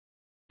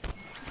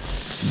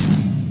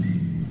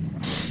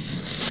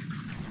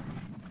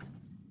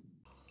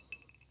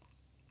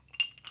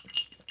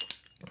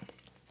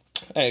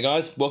Hey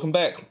guys, welcome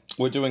back.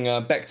 We're doing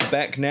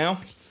back-to-back now.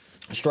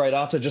 Straight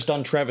after, just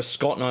done Travis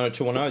Scott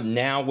 90210.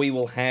 Now we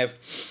will have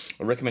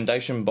a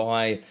recommendation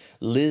by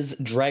Liz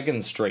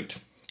Dragon Street.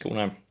 Cool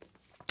name.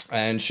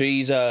 And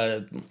she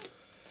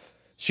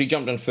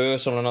jumped in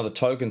first on another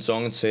Token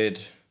song and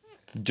said,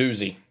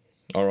 Doozy.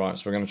 Alright,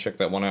 so we're going to check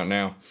that one out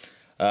now.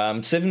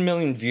 7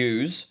 million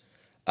views.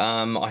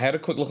 I had a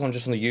quick look on the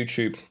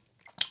YouTube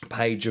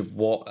page of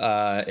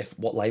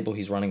what label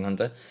he's running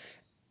under.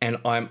 And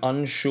I'm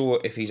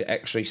unsure if he's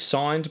actually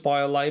signed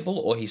by a label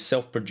or he's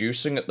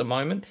self-producing at the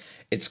moment.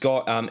 It's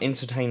got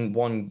Entertain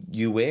One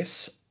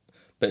US,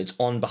 but it's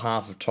on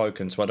behalf of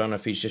Token, so I don't know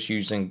if he's just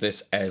using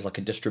this as like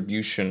a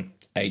distribution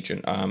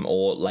agent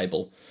or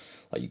label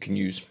that you can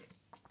use.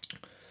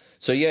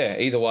 So yeah,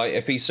 either way,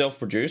 if he's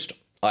self-produced,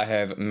 I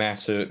have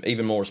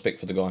even more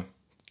respect for the guy,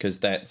 because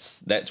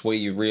that's where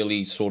you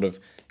really sort of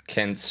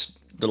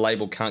the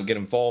label can't get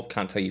involved,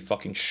 can't tell you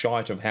fucking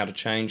shite of how to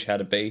change, how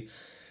to be.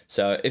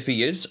 So if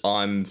he is,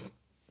 I'm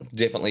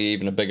definitely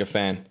even a bigger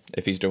fan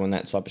if he's doing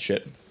that type of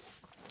shit.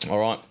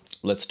 Alright,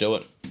 let's do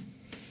it.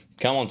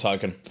 Come on,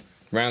 Token.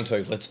 Round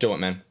 2, let's do it,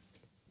 man.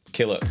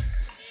 Kill it.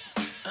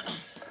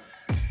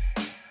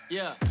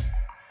 Yeah.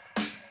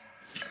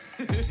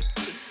 This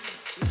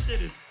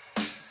shit is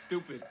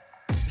stupid.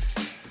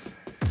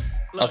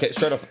 Look, okay,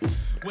 straight off.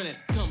 When it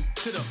comes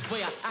to the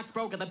way I act,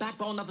 bro, got the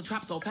backbone of the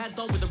trap, so fast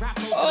zone with the rap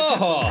flows.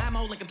 Oh!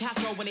 Ammo like a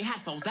Castro when he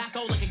had foes. Back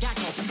go like a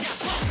gacko. Yeah,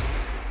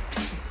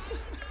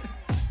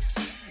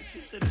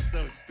 this shit is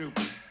so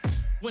stupid.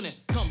 When it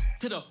comes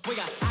to the way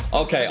I act,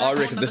 okay, I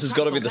reckon this has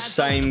got to be the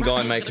same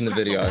guy making the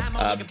video.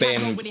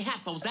 Ben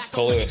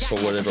Collis or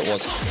whatever it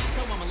was.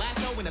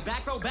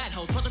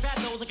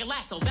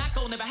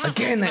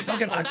 Again, that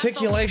fucking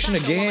articulation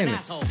again.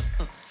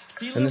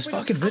 In this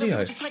fucking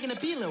video.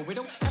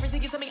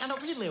 Everything is something I don't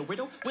really little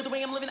widow. With the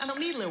way I'm living, I don't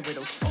need little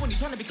widows. Oh, when you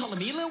trying to be calling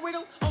me little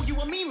widow? Oh, you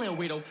a mean little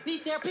widow. Need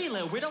therapy,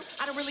 little widow.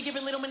 I don't really give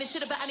a little minute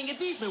shit about any of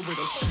these little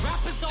widows.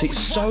 See, it's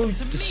so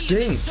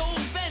distinct.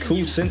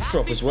 Cool synth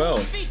drop as well.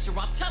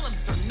 I'll tell him,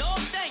 sir, no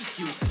thank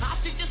you. I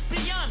should just be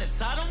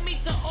honest. I don't mean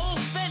to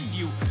offend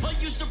you,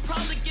 but you should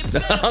probably get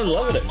better. I'm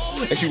loving it.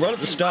 Actually, right at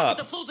the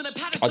start,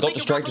 I got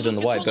distracted in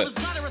the way, but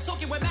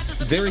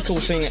very cool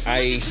seeing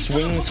a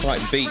swing type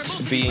beat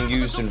being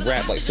used in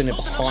rap, like sitting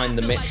behind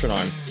the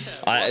metronome.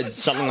 It's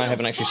something I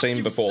haven't actually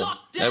seen before.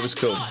 That was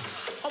cool.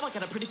 Oh, I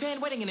got a pretty fan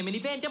waiting in a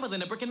minivan, dumber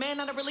than a brickin' man.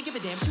 I don't really give a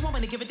damn. She want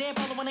me to give a damn.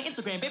 Follow on her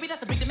Instagram, baby.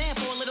 That's a big demand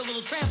for a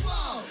little tramp.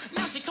 Whoa,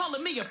 now she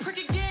calling me a prick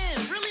again.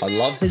 Really, I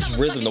love his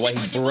rhythm, the way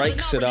he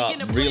breaks it up,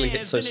 really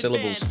hits those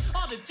syllables.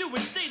 All to do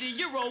is say to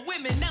your old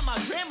women, now my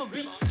grandma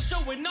be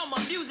showing all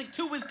my music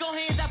to his go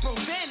ahead that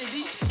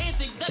profanity.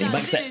 So he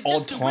makes that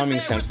odd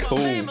timing sound cool.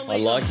 I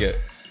like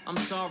it. I'm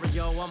sorry,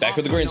 yo. I'm back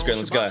with the green screen,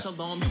 let's go. You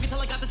can tell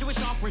I got the Jewish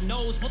awkward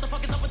nose. What the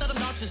fuck is up with that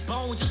obnoxious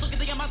bone? Just look at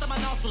the amount that my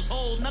nostrils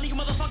hold. None of you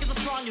motherfuckers as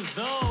strong as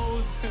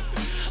those.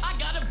 I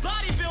got a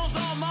body build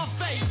on my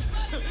face.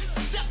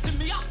 Step to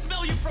me, I'll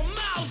smell you from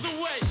miles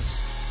away.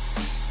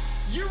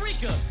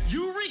 Eureka!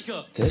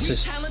 Eureka! This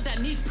is talent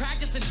that needs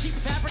practice and cheap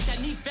fabric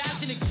that needs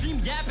fashion, extreme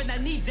yapping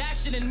that needs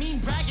action and mean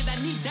bragging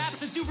that needs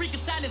absence. Eureka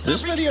sadness.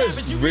 This video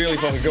is really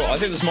fucking cool. I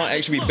think this might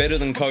actually be better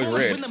than Code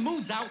Red. When the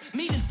mood's out,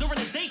 meetings during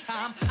the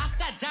daytime. I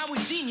sat down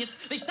with genius.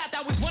 They sat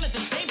down with one at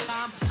the same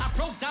time. I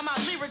broke down my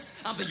lyrics.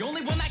 I'm the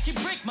only one that can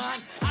break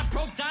mine. I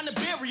broke down the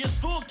barriers.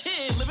 Full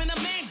kid living a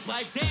man's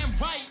life. Damn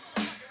right.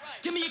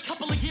 Give me a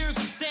couple of years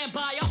and stand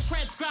by. I'll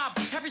transcribe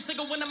every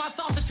single one of my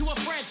thoughts into a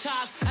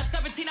franchise. At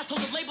 17, I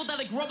told the label that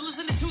I grew up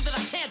listening to that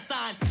I can't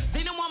sign.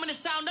 They know I'm gonna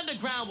sound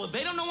underground. Well,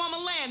 they don't know I'm a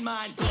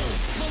landmine. Blow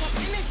up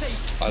in their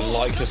face. I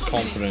like his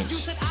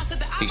confidence.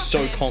 He's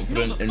so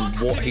confident in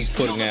what he's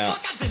putting out.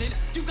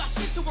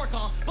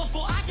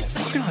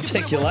 Fucking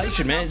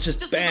articulation, man. It's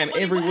just bam,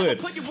 every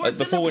word. Like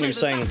before when he was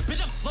saying,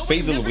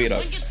 be the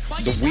weirdo.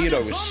 The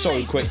weirdo was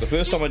so quick. The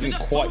first time I didn't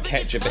quite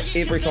catch it, but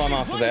every time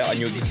after that I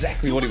knew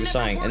exactly what he was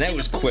saying. And that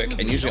was quick,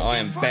 and usually I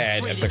am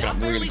bad at picking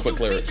up really quick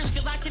lyrics.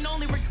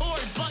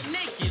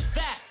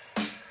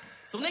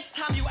 So next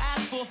time you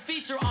ask for a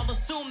feature, I'll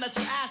assume that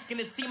you're asking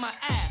to see my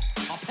ass.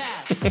 I'll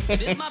pass.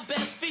 It is my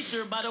best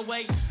feature, by the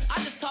way. I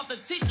just taught the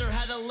teacher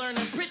how to learn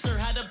and preacher,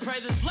 how to pray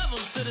this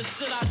levels to the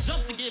shit I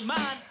jump to get mine.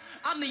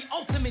 I'm the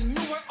ultimate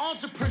newer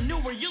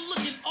entrepreneur. You're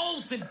looking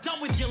old and done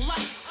with your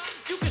life.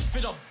 You can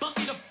fit a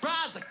bucket of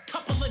fries, a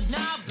couple of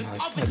knives, and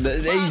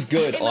he's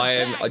good. I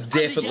am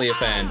definitely a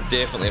fan.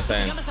 Definitely a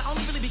fan. I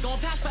only really be going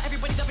fast for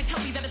everybody that be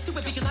telling me that it's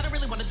stupid because I don't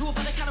really want to do it,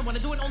 but I kind of want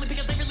to do it only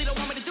because they really don't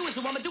want me to do it. So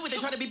I'm gonna do it. They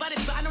try to be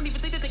buddied, but I don't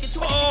even think that they can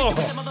chew it.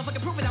 That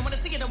motherfucking prove it. I want to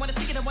see it. I want to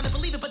see it. I want to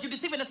believe it, but you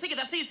deceiving. I see it.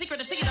 I see a secret.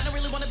 I see it. I don't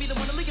really want to be the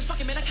one to leak it.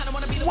 Fucking man, I kind of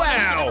want to be the one.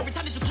 Wow. Every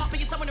time that you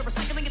copy it, someone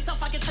recycling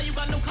itself, I can tell you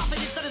got no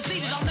confidence that is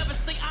needed. I'll never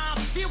say I'm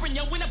fearing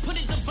you when I put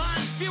it divine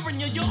fearing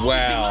you. You'll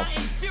always be my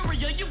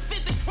inferior. You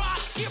fit the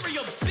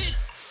criteria, bitch.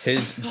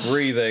 His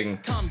breathing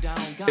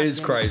is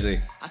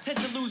crazy. I tend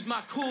to lose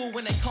my cool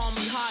when they call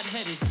me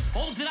hard-headed.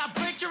 Oh, did I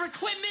break your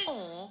equipment?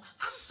 Oh,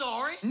 I'm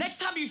sorry. Next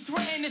time you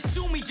threaten to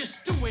sue me,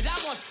 just do it. I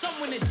want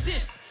someone to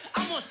diss.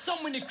 I want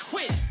someone to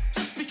quit.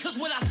 Just because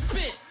what I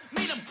spit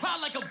made him cry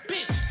like a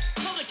bitch.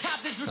 Tell the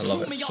captains I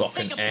love recruit it. me, I'll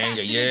Fucking take a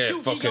anger, passion yeah, and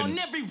doozy fucking on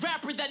every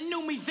rapper that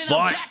knew me. Then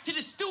fight. I'm back to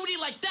the studio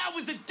like that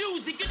was a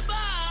doozy.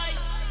 Goodbye.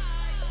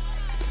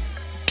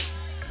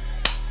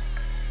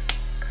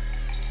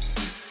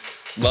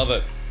 Love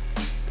it.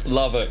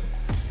 Love it.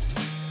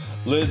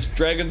 Liz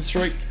Dragon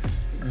Street,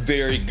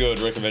 very good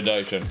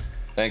recommendation.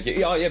 Thank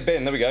you. Oh yeah,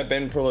 Ben, there we go.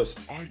 Ben Prelus.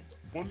 I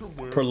wonder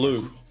where Prelu.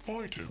 I could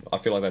find him. I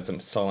feel like that's a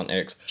silent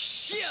X.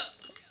 Shit.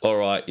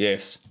 Alright,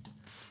 yes.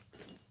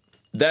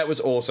 That was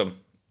awesome.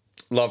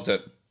 Loved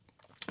it.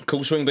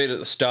 Cool swing beat at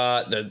the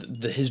start.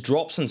 His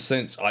drops and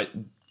synths,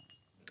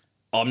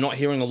 I'm not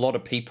hearing a lot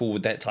of people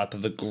with that type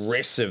of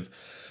aggressive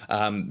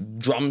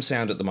drum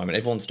sound at the moment.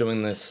 Everyone's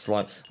doing this,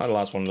 like the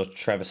last one, the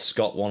Travis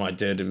Scott one I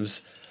did, it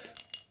was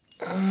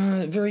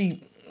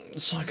very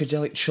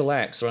psychedelic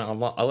chillax.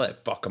 I like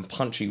fucking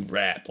punchy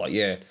rap. Like,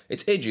 yeah,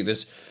 it's edgy.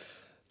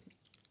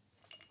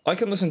 I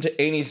can listen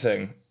to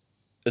anything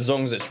as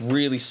long as it's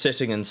really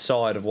sitting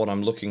inside of what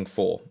I'm looking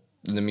for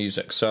in the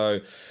music.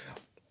 So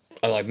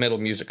I like metal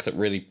music that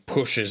really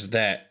pushes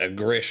that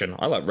aggression.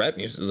 I like rap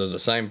music. There's the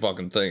same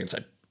fucking thing. It's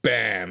like,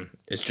 bam.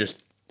 It's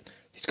just,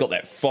 it's got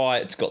that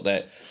fight. It's got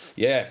that,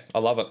 yeah, I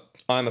love it.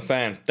 I'm a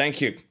fan.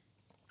 Thank you.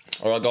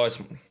 All right, guys.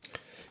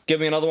 Give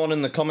me another one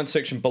in the comment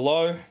section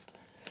below.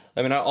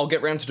 I mean, I'll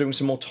get around to doing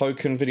some more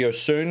Token videos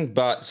soon,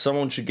 but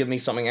someone should give me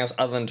something else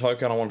other than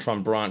Token. I want to try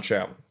and branch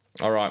out.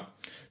 All right.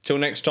 Till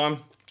next time,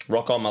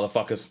 rock on,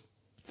 motherfuckers.